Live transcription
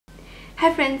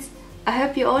Hi friends, I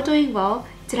hope you're all doing well.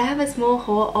 Today I have a small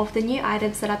haul of the new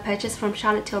items that I purchased from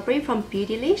Charlotte Tilbury from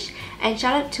Beautylish, and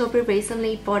Charlotte Tilbury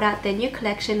recently brought out their new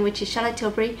collection, which is Charlotte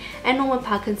Tilbury and Norman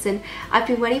Parkinson. I've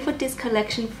been waiting for this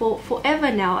collection for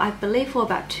forever now, I believe for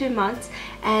about 2 months,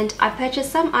 and I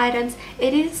purchased some items.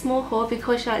 It is a small haul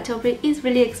because Charlotte Tilbury is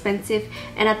really expensive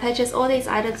and I purchased all these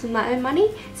items with my own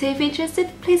money, so if you're interested,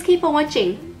 please keep on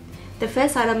watching. The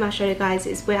first item I'll show you guys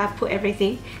is where I put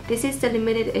everything. This is the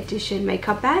limited edition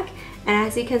makeup bag, and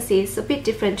as you can see it's a bit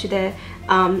different to the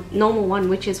normal one,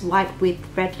 which is white with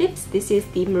red lips. This is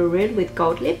the maroon with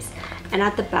gold lips, and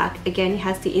at the back again it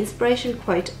has the inspiration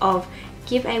quote of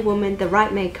 "Give a woman the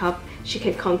right makeup, she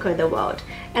can conquer the world."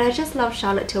 And I just love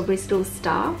Charlotte Tilbury's little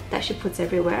star that she puts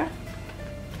everywhere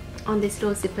on this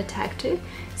little zipper tag too.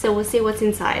 So we'll see what's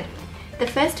inside. The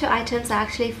first two items are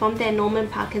actually from their Norman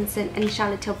Parkinson and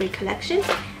Charlotte Tilbury collection,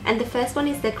 and the first one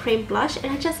is the cream blush,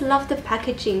 and I just love the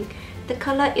packaging. The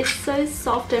color is so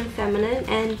soft and feminine,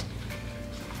 and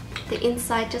the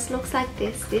inside just looks like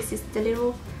this. This is the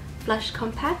little blush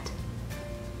compact,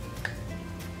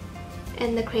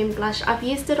 and the cream blush, I've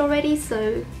used it already,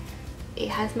 so it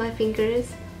has my fingers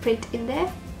print in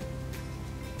there.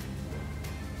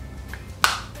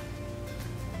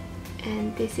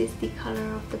 And this is the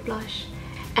color of the blush,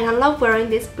 and I love wearing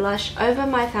this blush over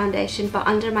my foundation but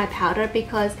under my powder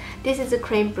because this is a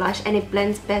cream blush and it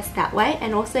blends best that way,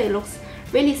 and also it looks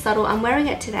really subtle. I'm wearing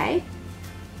it today.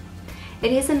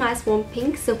 It is a nice warm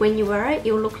pink, so when you wear it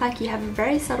you'll look like you have a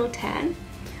very subtle tan,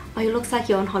 or it looks like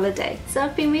you're on holiday. So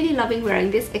I've been really loving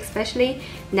wearing this, especially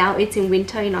now it's in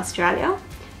winter in Australia.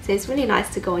 So it's really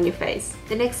nice to go on your face.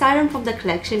 The next item from the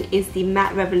collection is the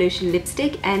Matte Revolution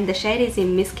lipstick, and the shade is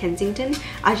in Miss Kensington.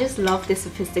 I just love the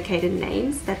sophisticated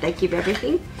names that they give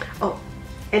everything. Oh,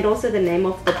 and also the name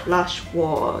of the blush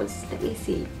was, let me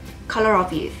see, Color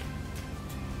of Youth.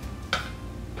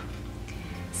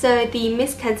 So the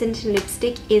Miss Kensington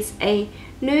lipstick is a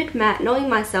nude matte. Knowing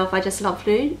myself, I just love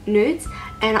nudes,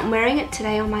 and I'm wearing it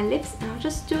today on my lips, and I'll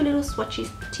just do a little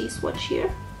T-swatch here.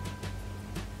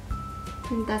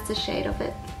 And that's the shade of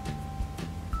it.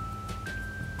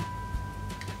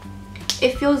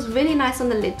 It feels really nice on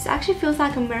the lips. It actually feels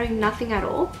like I'm wearing nothing at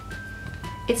all.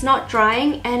 It's not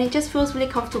drying, and it just feels really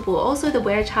comfortable. Also the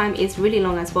wear time is really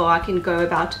long as well. I can go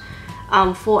about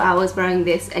 4 hours wearing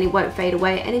this and it won't fade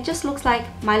away, and it just looks like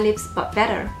my lips but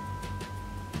better.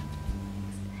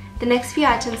 The next few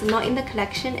items are not in the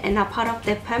collection and are part of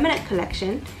their permanent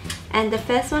collection, and the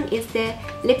first one is their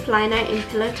lip liner in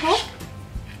Pillow Talk.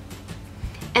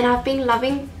 And I've been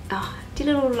loving, did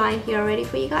a little line here already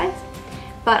for you guys,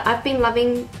 but I've been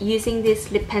loving using this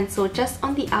lip pencil just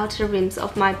on the outer rims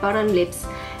of my bottom lips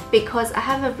because I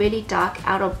have a really dark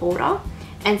outer border,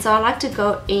 and so I like to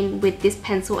go in with this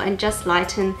pencil and just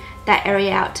lighten that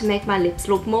area out to make my lips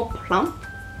look more plump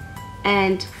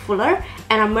and fuller.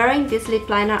 And I'm wearing this lip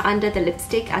liner under the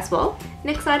lipstick as well.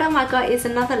 Next item I got is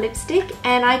another lipstick,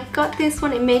 and I got this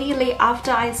one immediately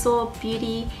after I saw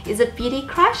Beauty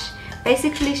Crush.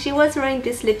 Basically, she was wearing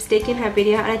this lipstick in her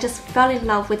video and I just fell in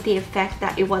love with the effect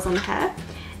that it was on her.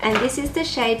 And this is the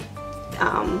shade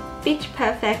Bitch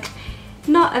Perfect.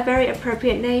 Not a very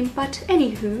appropriate name, but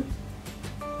anywho.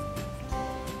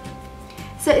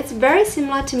 So it's very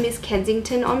similar to Miss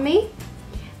Kensington on me,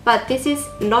 but this is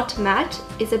not matte,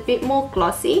 it's a bit more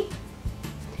glossy.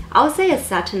 I would say a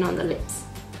satin on the lips.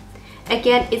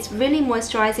 Again, it's really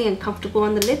moisturizing and comfortable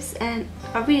on the lips, and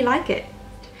I really like it.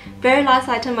 Very last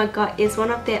item I got is one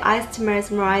of their Eyes to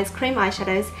Mesmerize cream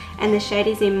eyeshadows, and the shade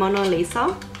is in Mona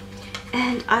Lisa.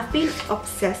 And I've been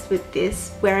obsessed with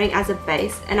this, wearing as a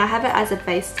base, and I have it as a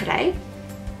base today.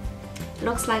 It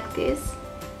looks like this,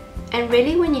 and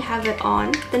really when you have it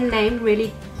on, the name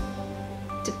really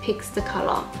depicts the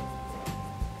color.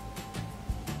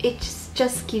 It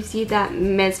just gives you that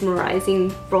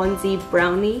mesmerizing bronzy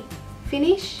brownie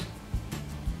finish.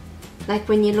 Like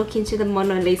when you look into the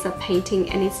Mona Lisa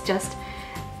painting and it's just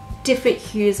different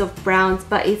hues of browns,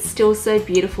 but it's still so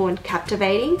beautiful and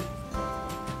captivating.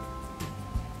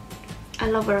 I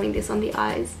love wearing this on the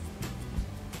eyes.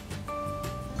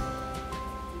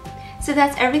 So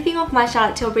that's everything of my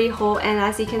Charlotte Tilbury haul, and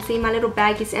as you can see my little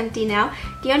bag is empty now.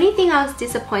 The only thing I was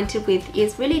disappointed with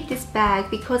is really this bag,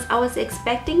 because I was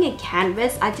expecting a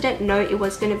canvas. I didn't know it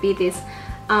was going to be this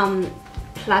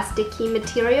plasticky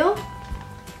material.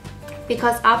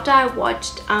 Because after I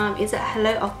watched is it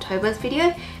Hello October's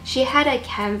video, she had a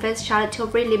canvas Charlotte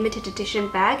Tilbury limited edition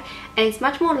bag, and it's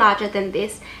much more larger than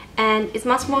this and it's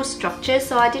much more structured,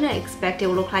 so I didn't expect it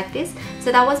would look like this. So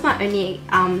that was my only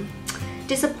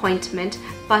disappointment,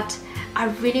 but I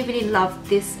really love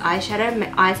this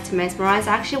eyeshadow, Eyes to Mesmerize.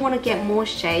 I actually want to get more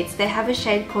shades. They have a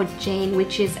shade called Jane,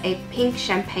 which is a pink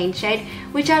champagne shade,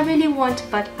 which I really want,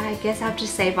 but I guess I have to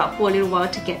save up for a little while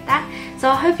to get that. So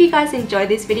I hope you guys enjoyed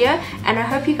this video, and I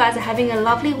hope you guys are having a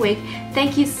lovely week.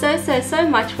 Thank you so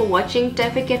much for watching.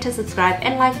 Don't forget to subscribe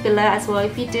and like below as well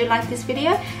if you do like this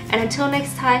video. And until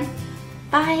next time,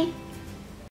 bye!